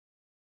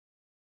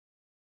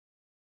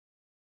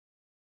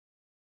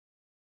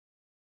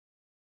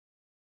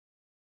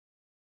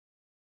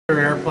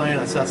airplane,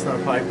 a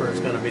Cessna Piper, is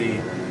going to be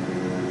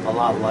a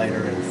lot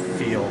lighter in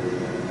feel.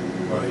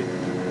 Right.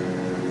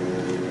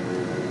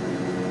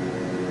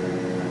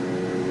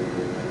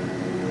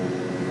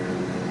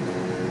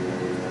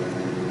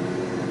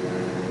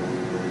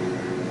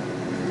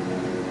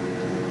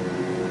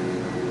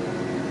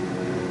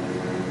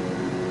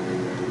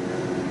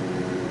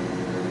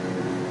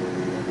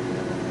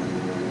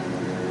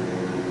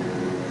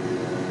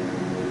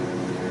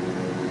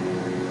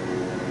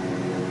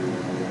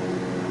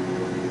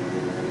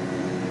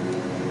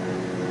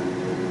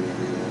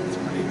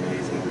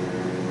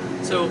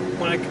 So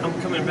when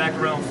I'm coming back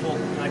around full,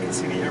 I can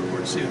see the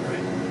airport soon, right?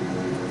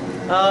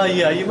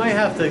 Yeah, you might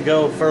have to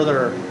go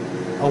further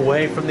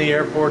away from the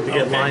airport to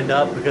get lined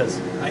up because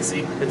I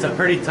see. It's a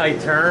pretty tight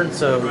turn,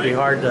 so it'd be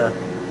hard to.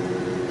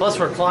 Plus,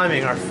 we're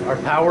climbing. Our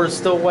power is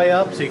still way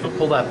up, so you can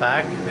pull that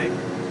back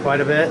quite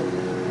a bit.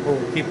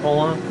 We'll keep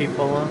pulling, keep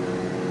pulling.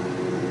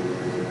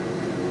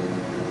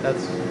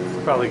 That's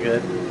probably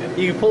good.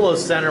 You can pull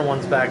those center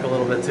ones back a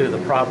little bit too. The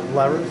prop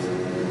levers,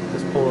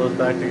 just pull those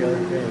back together.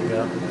 There you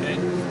go. Okay.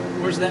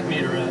 Where's that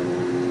meter at?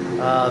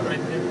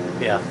 Right there?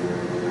 Yeah,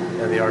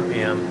 the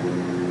RPM.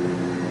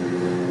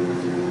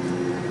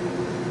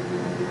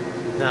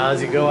 Now,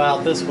 as you go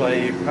out this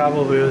way, you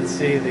probably would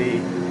see the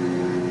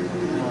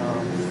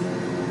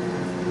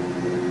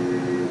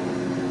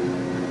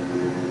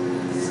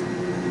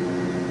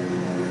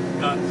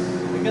I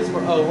guess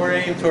we're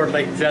aimed toward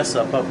Lake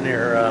Jessup up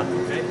near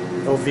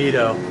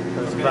Oviedo.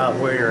 That's about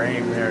where you're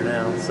aimed there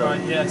now. So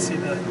yeah, I see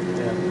that.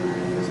 Yeah.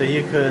 So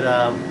you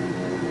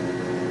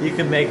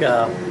could make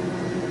a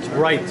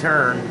right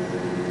turn.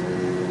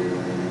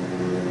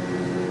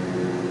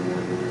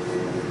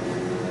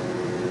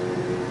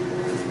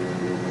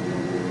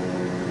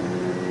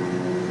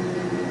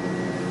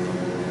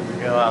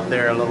 Go out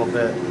there a little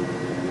bit.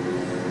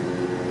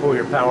 Pull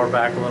your power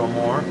back a little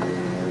more.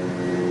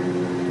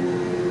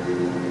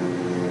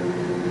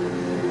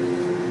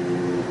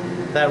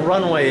 That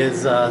runway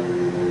is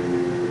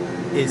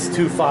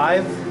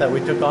 25 that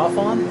we took off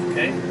on.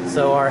 Okay.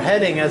 So our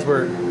heading as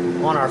we're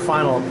on our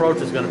final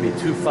approach is going to be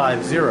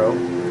 250.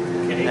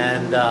 Okay.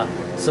 And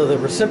so the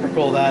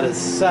reciprocal of that is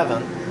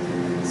 7.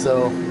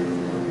 So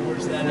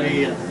where's that?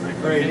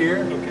 Right here.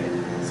 Okay.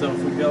 So if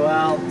we go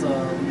out,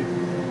 let me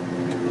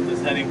put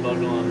this heading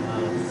bug on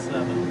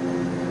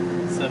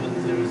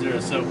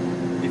 700. So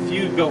if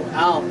you go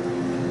out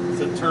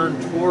to turn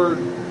toward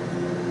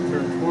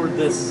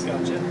this,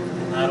 gotcha.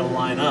 And that'll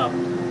line up.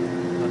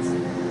 That's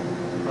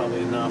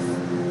probably enough to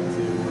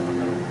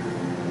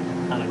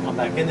kind of come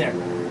back in there.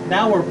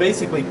 Now we're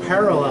basically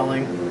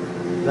paralleling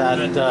that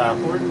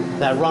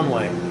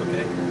runway.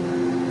 Okay.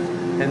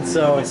 And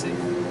so I see.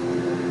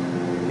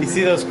 You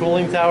see those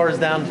cooling towers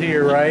down to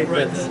your right?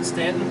 Right, the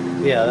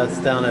Stanton? Yeah, that's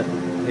down at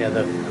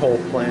the coal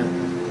plant.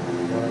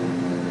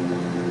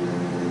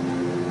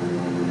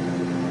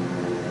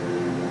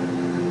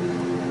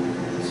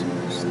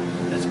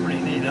 That's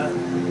pretty neat, huh?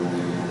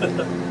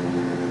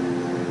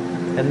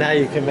 And now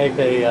you can make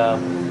a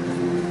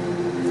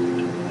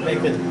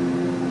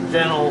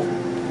gentle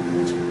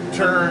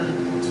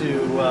turn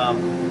to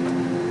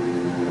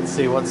let's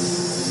see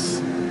what's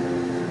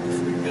if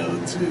we go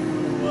to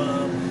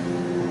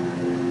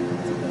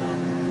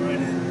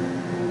right in.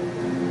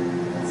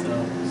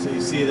 So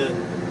you see the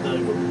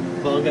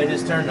bug I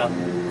just turned up.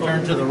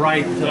 Turn to the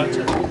right till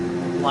you're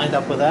lined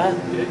up with that.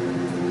 Okay.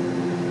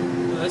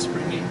 Well, that's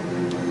pretty neat.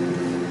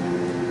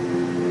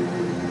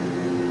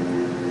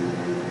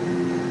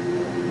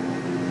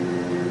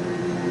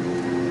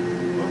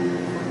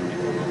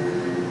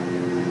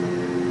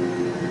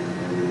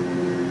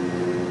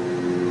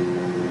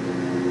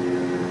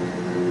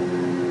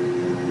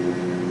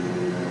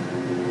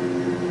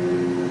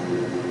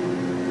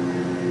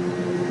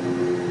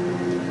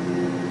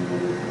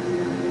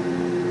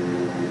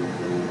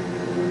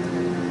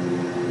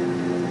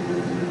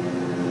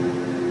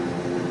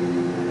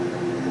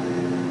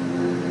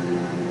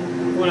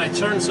 When I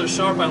turned so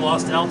sharp, I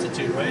lost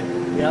altitude, right?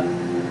 Yep.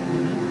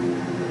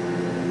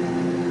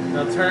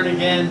 Now turn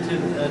again to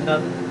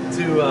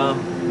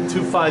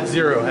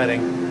 250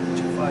 heading.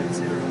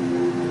 250.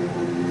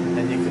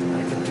 And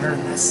I can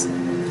turn this.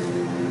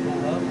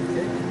 Pull up,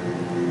 okay.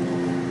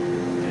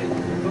 Okay. I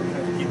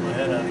have to keep my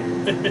head out here.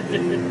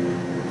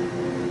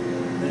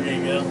 There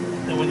you go.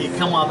 And when you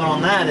come up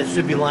on that, it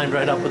should be lined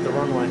right up with the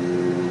runway.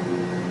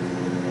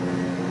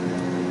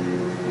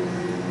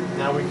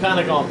 Now we're kind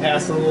of going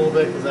past it a little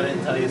bit because I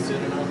didn't tell you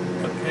soon enough.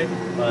 Okay.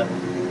 But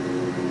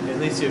at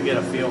least you'll get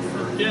a feel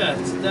for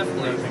it's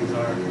definitely where things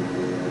are.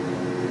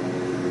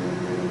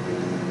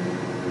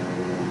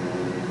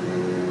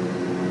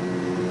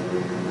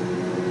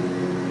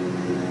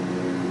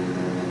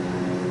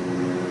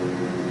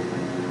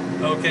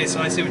 Okay,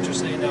 so I see what you're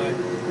saying now.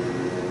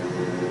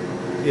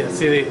 Yeah,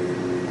 see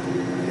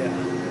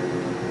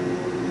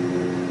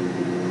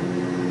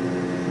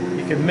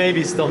you can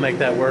maybe still make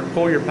that work.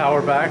 Pull your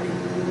power back.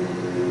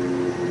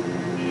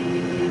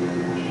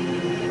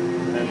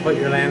 And put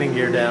your landing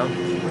gear down.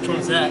 Which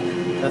one's that?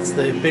 That's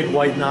the big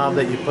white knob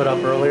that you put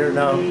up earlier.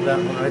 No, that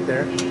one right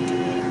there.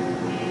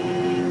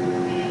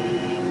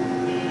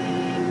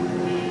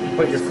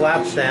 put your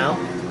flaps down.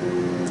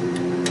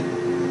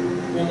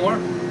 One more?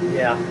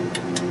 Yeah.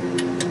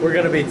 We're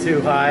going to be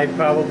too high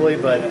probably,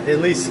 but at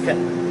least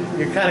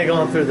you're kind of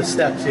going through the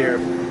steps here.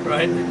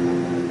 Right. I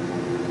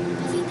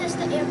think that's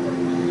the airport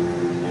one.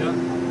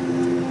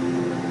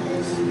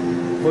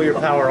 Yeah. Pull your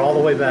power all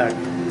the way back.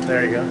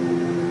 There you go.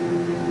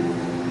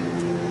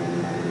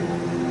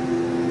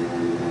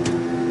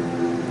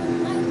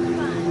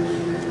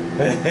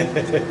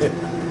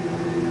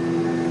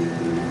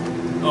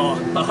 Oh.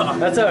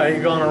 That's all right.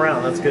 You're going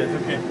around. That's good.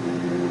 Okay.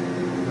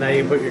 Now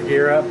you put your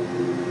gear up.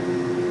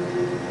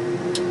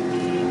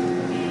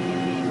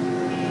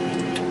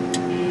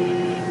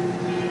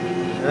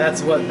 And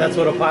that's what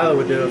a pilot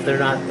would do if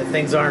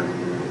things aren't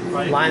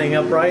lining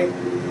up right.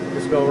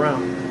 Just go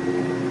around.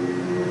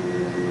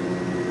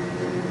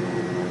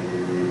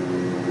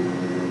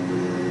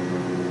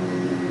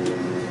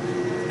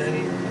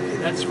 Okay,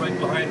 that's right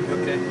behind me.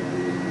 Okay.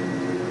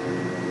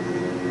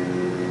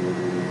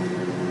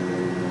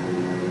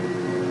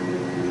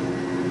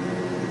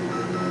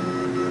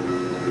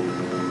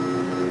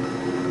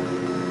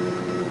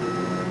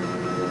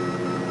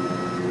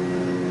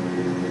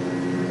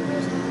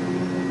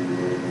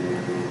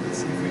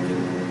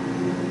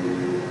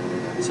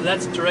 So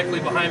that's directly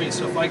behind me,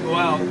 so if I go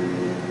out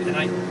and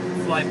I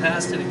fly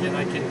past it again,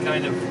 I can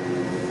kind of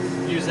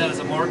use that as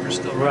a marker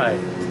still, right?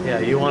 Right. Yeah,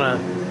 you want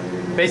to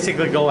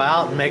basically go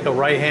out and make a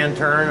right-hand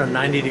turn of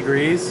 90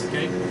 degrees.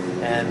 Okay.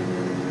 And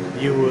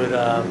you would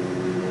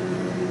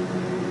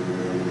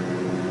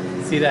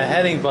see that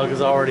heading bug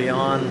is already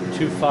on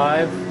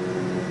 2.5.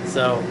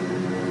 So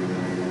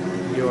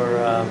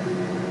your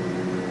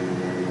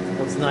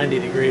what's 90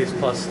 degrees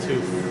plus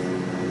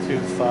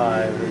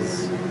 2.5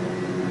 is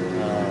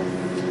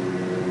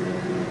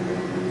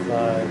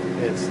 5.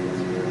 It's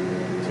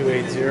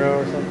 280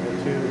 or something.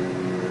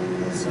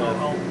 So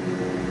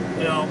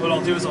what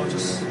I'll do is I'll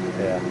just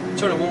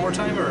turn it one more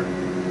time, or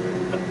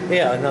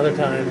yeah, another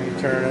time you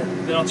turn it.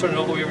 then I'll turn it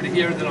all the way over to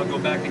here, then I'll go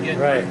back again.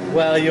 Right.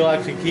 Well, you'll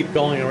actually keep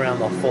going around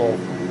the full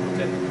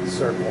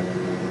circle.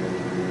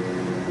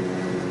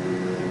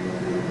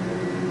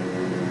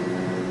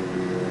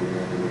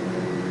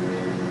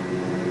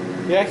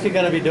 You're actually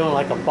going to be doing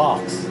like a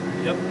box.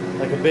 Yep.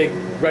 Like a big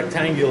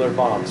rectangular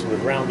box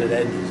with rounded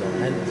edges on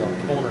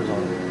corners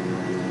on it.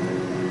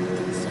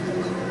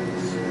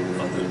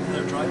 Oh,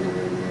 they're driving?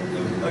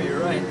 Oh, you're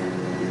right.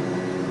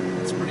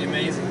 It's pretty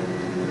amazing.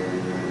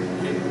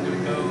 Okay, I'm going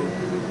to go.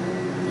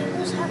 They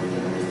must have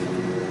everything.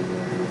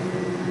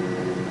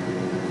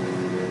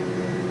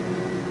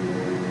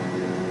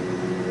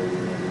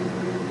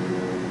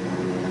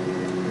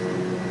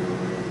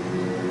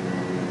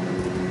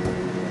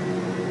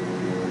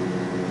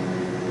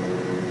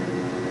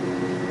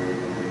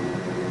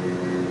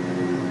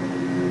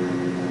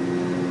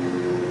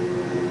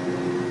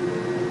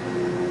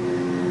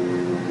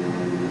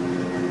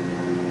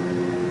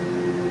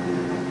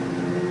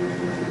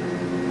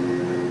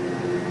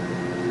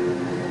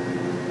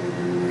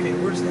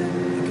 Where's that?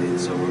 Okay,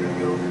 so we're going to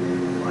go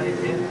fly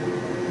again.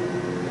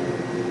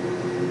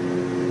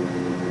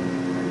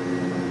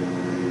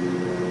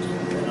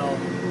 And I'll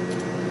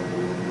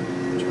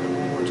turn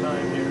one more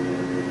time here.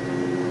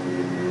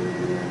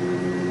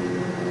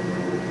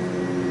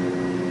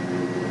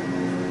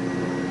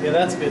 Yeah,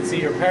 that's good. See,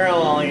 you're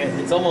paralleling it.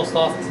 It's almost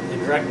off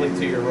directly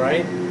to your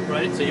right.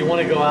 Right. So you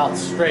want to go out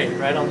straight,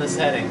 right on this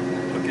heading.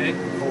 Okay.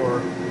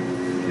 For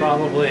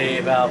probably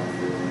about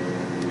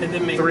And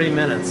then make 3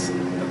 minutes.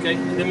 Okay,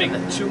 and then make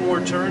 2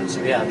 more turns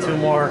again? Yeah, 2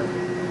 more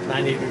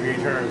 90-degree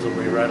turns will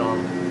be right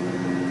on.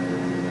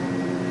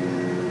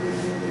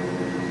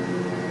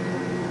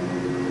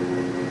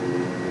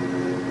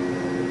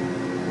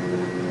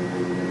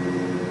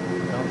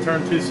 Don't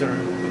turn too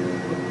soon.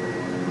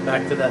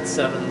 Back to that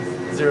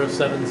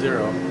 7070.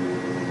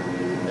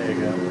 There you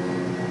go.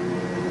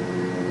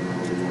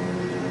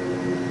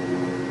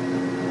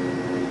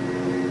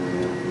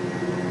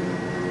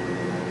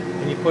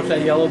 Can you push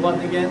that yellow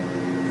button again?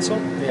 This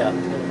one? Yeah.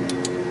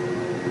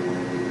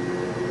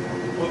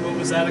 What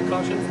was that a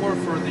caution for?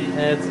 For the...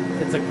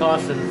 It's a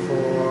caution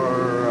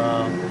for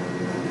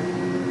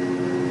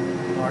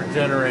our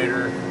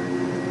generator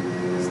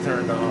is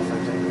turned off, I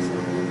think.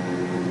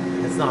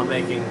 So it's not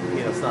making,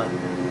 it's not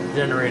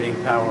generating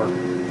power.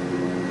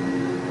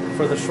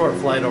 For the short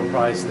flight, it'll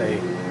probably stay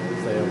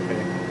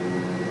okay.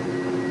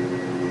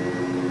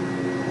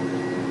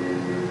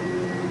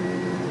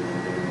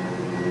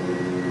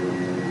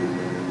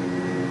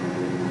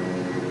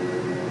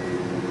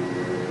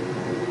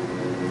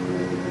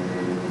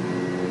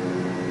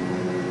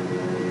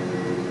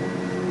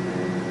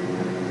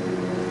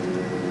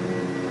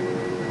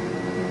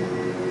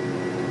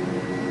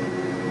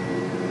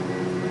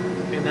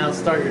 Now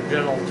start your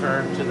gentle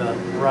turn to the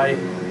right.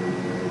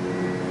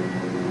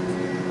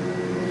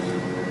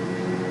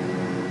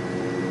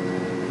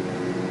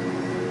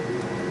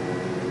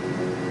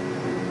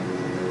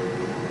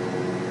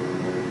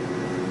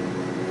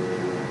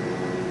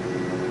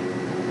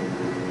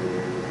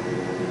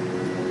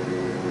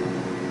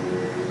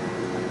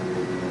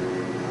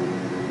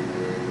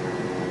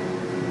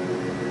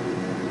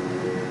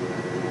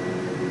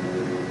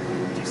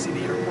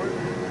 the airport?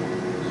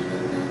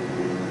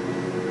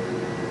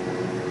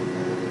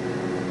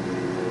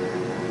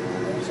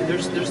 See,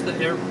 there's the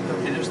air.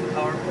 Okay, there's the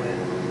power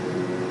plant.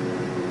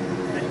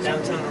 And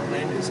downtown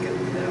Orlando is going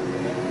to be that way.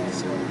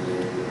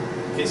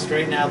 Okay,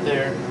 straighten out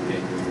there.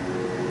 Okay.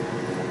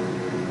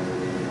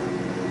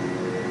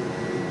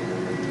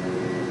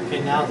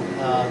 Okay, now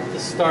to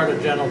start a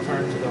gentle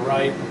turn to the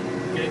right.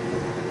 Okay.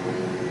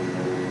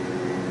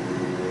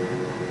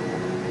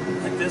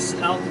 Like this,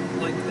 out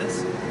like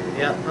this?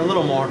 Yeah, a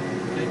little more.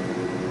 Okay.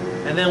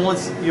 And then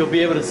once you'll be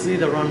able to see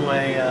the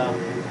runway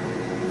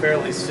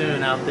fairly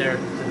soon out there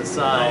to the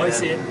side. Oh, I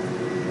see it.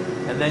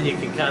 And then you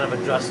can kind of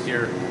adjust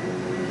your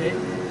Okay.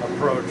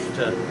 approach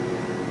to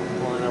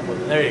line up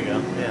with it. There you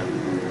go. Yeah.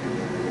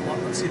 Well,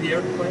 let's see the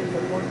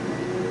airport.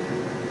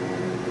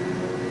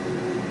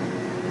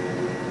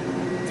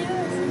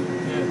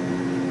 Yeah.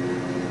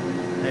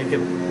 And you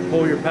can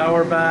pull your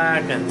power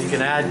back, and you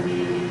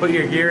can put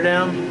your gear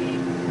down.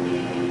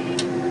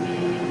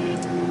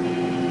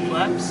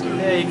 Flaps? Or?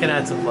 Yeah, you can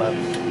add some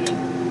flaps.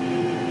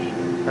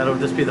 That'll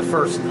just be the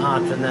first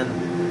notch, and then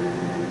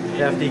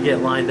after you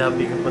get lined up,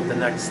 you can put the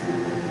next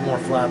more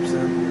flaps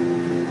in.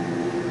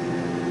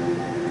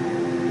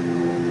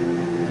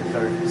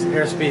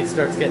 Airspeed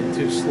starts getting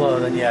too slow,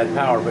 then you add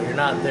power, but you're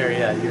not there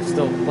yet. You're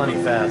still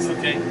plenty fast.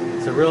 Okay.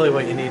 So really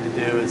what you need to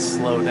do is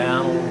slow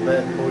down a little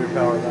bit, pull your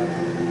power back.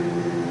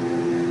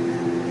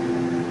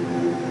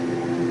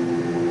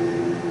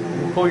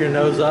 You pull your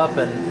nose up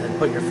and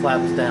put your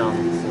flaps down.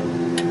 So.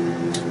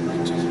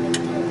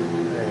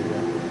 There you go.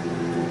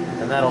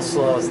 And that'll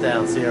slow us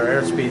down. See, our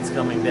airspeed's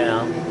coming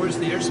down. Where's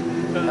the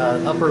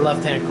airspeed? Upper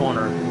left-hand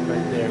corner,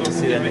 right there. You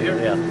see that? Right here?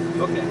 Yeah.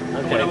 Okay.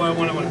 Okay.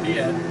 What I want to be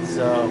at?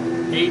 So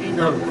 80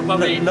 or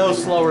above 80? no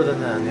slower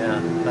than that.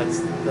 Yeah,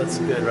 that's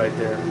good right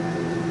there.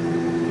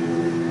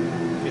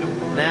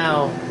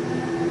 Now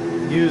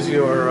use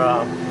your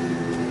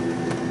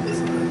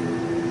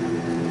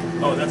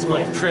that's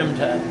little my trim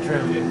tab.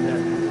 Trim. There.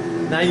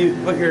 Now you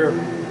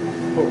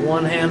put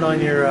one hand on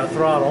your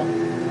throttle,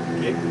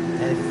 Okay.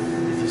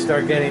 and if you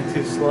start getting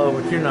too slow,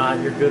 which you're not,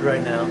 you're good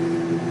right now.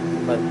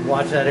 But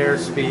watch that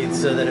airspeed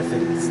so that if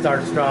it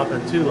starts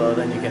dropping too low,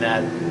 then you can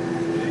add.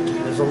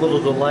 There's a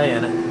little delay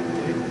in it.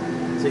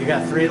 So you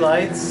got 3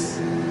 lights,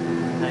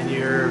 and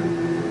your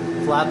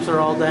flaps are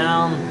all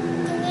down.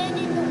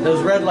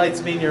 Those red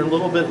lights mean you're a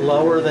little bit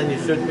lower than you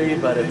should be,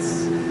 but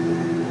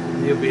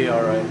you'll be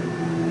all right.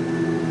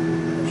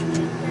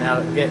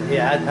 Now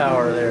add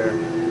power there.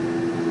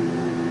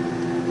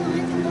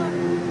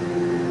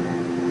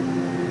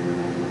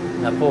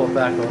 Now pull it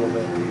back a little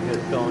bit.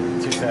 You're going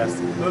too fast.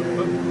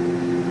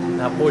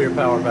 Now pull your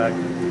power back.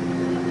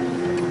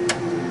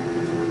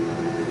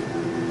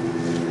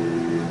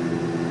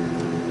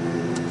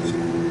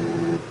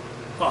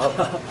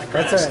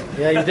 That's all right.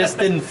 Yeah, you just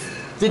didn't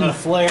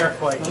flare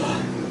quite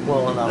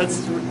well enough.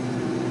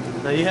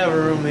 Now you have a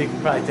room that you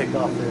can probably take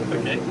off there.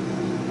 Okay.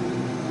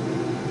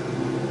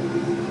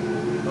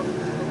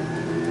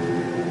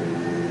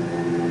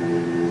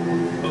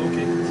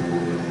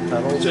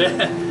 Pedals. I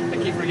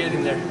keep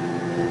forgetting there.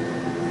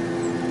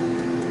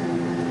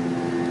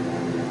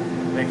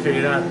 Make sure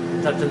you're not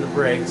touching the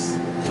brakes.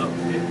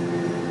 Okay.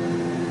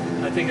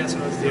 I think that's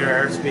what I was doing. Your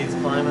airspeed's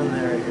climbing.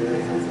 There you go.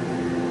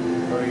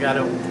 So you got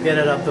to get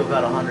it up to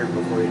about 100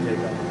 before you take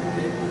off.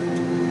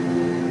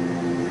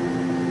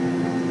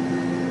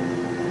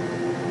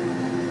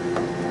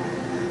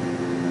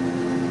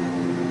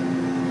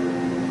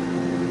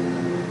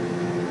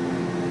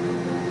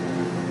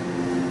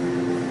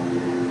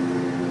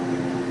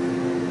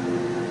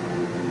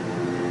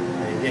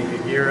 Get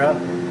your gear up.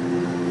 Get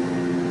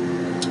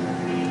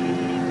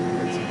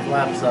some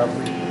flaps up.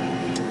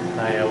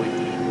 Yeah, we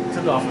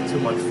took off with too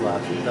much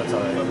flaps, but that's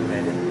alright, we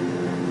made it.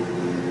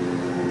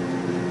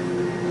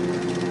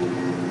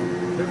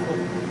 Careful.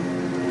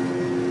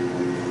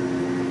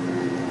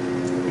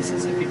 He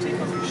says if you take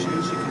off your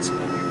shoes, you can sit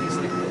on your knees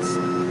like this.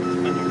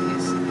 On your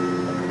knees.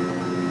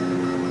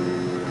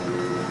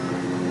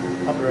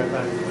 I'll be right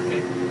back.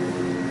 Okay.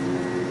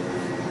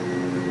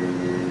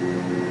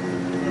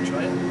 You want to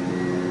try it?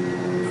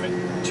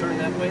 Turn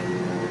that way.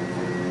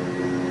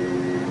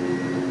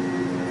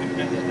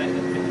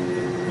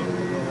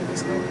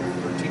 It's now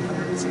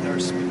 1,300. See our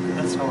speed.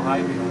 That's how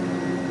high we are.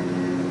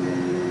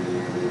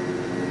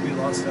 We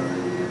lost our.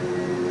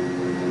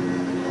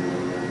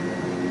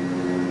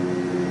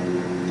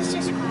 It's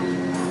just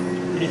crashing.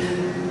 Yeah.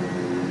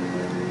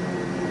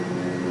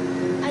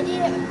 I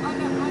did it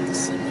on the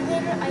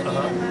simulator. I did a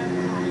run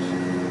crash.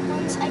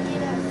 Once I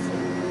did a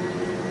flip.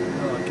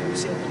 Can we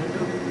see out the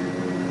window?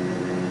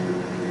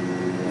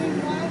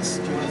 Do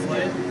you want to fly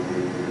it?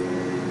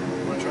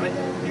 Want to try it?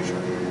 You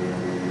try it.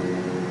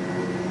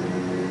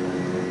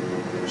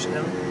 Push it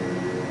down.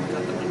 Look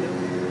out the window.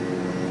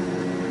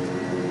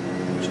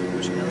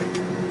 Push it down.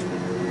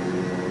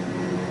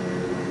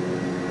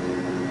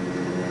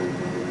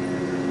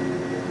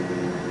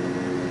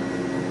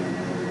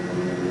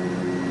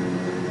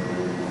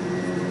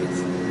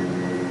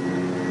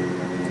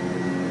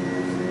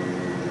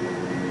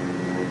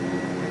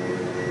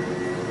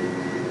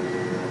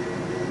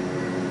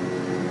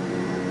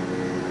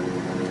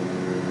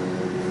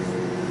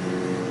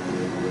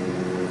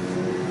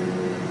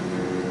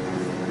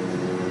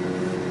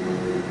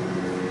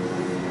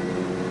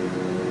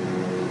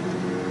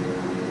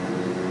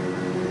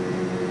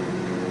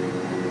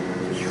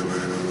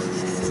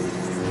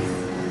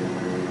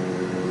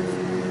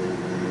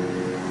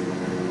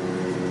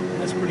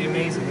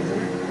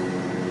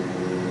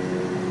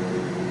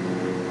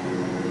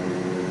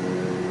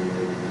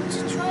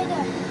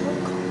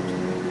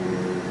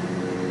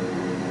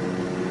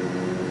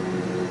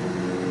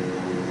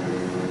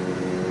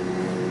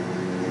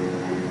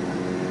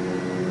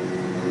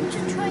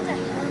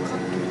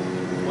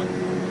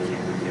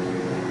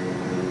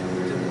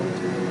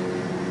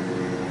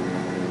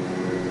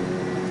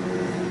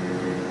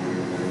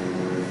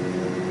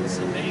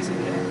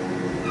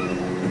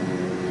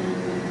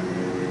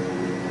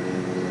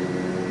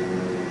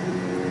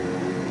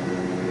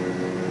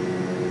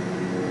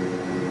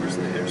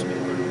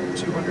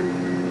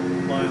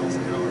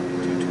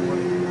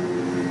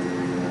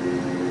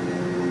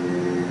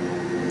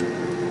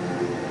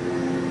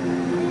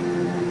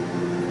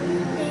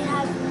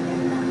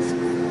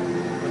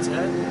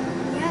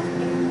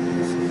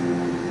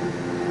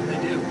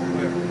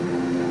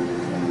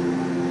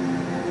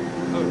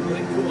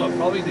 really cool.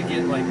 Probably to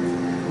get like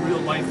real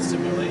life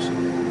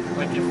simulation.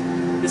 Like if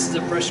this is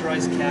a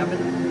pressurized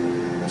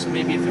cabin, so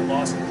maybe if it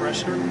lost the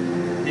pressure,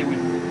 they would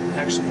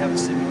actually have a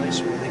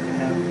simulation where they could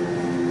have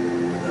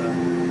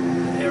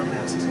the air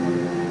masks on.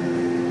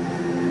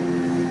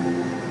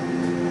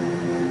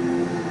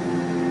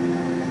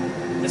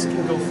 This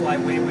can go fly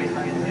way, way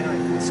high in the air. You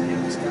can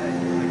scan the sky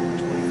like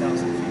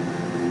 20,000 feet.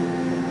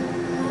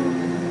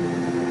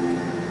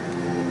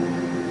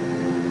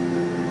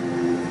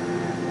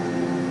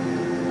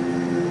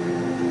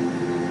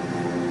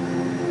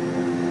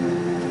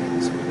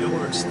 So we know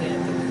where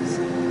Stanton is.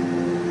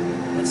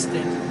 That's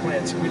Stanton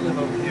Plant. So we live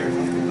over here. If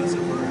you can visit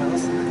our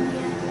house.